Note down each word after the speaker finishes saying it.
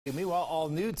Meanwhile, all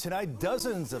new tonight,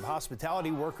 dozens of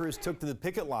hospitality workers took to the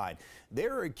picket line.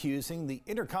 They're accusing the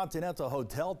Intercontinental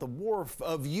Hotel at the Wharf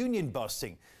of union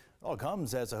busting. It all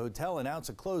comes as the hotel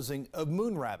announced a closing of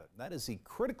Moon Rabbit. That is the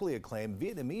critically acclaimed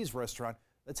Vietnamese restaurant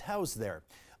that's housed there.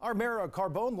 Our Marielle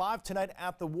Carbone live tonight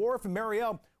at the Wharf. And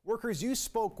Marielle, workers you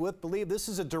spoke with believe this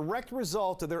is a direct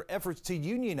result of their efforts to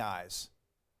unionize.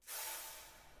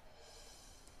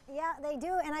 Yeah, they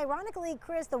do. And ironically,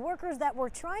 Chris, the workers that were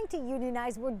trying to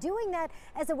unionize were doing that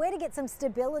as a way to get some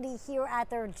stability here at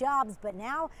their jobs. But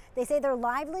now they say their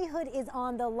livelihood is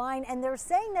on the line. And they're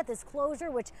saying that this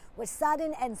closure, which was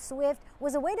sudden and swift,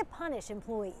 was a way to punish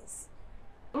employees.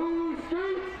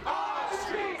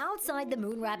 Outside the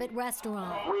Moon Rabbit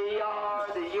restaurant, we are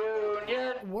the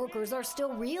union. Workers are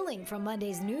still reeling from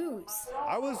Monday's news.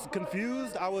 I was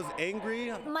confused. I was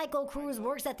angry. Michael Cruz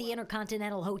works at the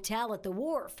Intercontinental Hotel at the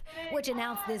Wharf, which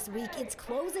announced this week it's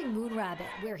closing Moon Rabbit,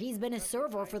 where he's been a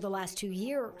server for the last 2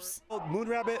 years. Moon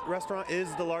Rabbit restaurant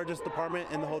is the largest department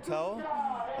in the hotel.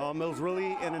 It was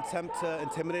really an attempt to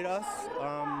intimidate us,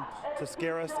 to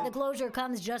scare us. The closure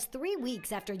comes just 3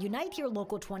 weeks after Unite Here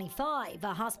Local 25,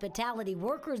 a hospitality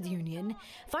workers union,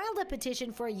 filed a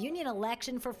petition for a union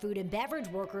election for food and beverage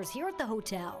workers here at the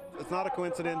hotel. It's not a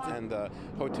coincidence. And the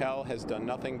hotel has done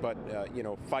nothing but,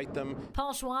 fight them.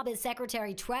 Paul Schwab is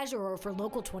secretary-treasurer for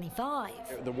Local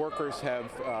 25. The workers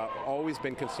have always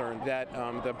been concerned that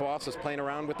the boss is playing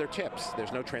around with their chips.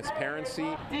 There's no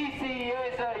transparency. DC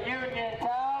is a union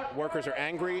town. Workers are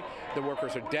angry. The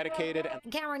workers are dedicated.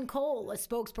 Karen Cole, a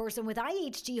spokesperson with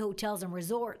IHG Hotels and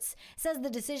Resorts, says the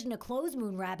decision to close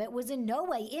Moon Rabbit was in no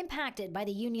way impacted by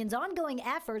the union's ongoing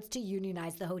efforts to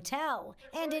unionize the hotel.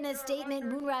 And in a statement,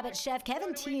 Moon Rabbit chef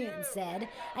Kevin Tien said,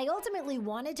 "I ultimately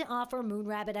wanted to offer Moon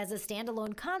Rabbit as a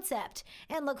standalone concept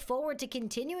and look forward to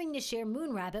continuing to share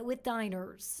Moon Rabbit with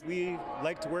diners." We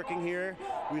liked working here.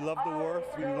 We love the Wharf.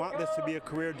 We want this to be a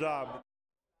career job.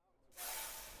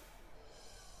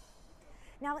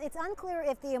 Now, it's unclear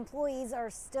if the employees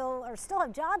are still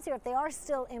have jobs here, if they are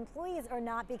still employees or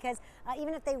not, because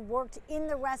even if they worked in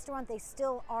the restaurant, they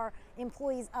still are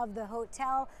employees of the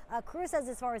hotel. Cruz says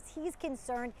as far as he's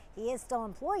concerned, he is still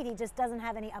employed. He just doesn't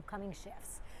have any upcoming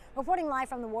shifts. Reporting live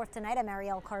from the Wharf tonight, I'm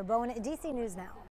Marielle Carbone, DC News Now.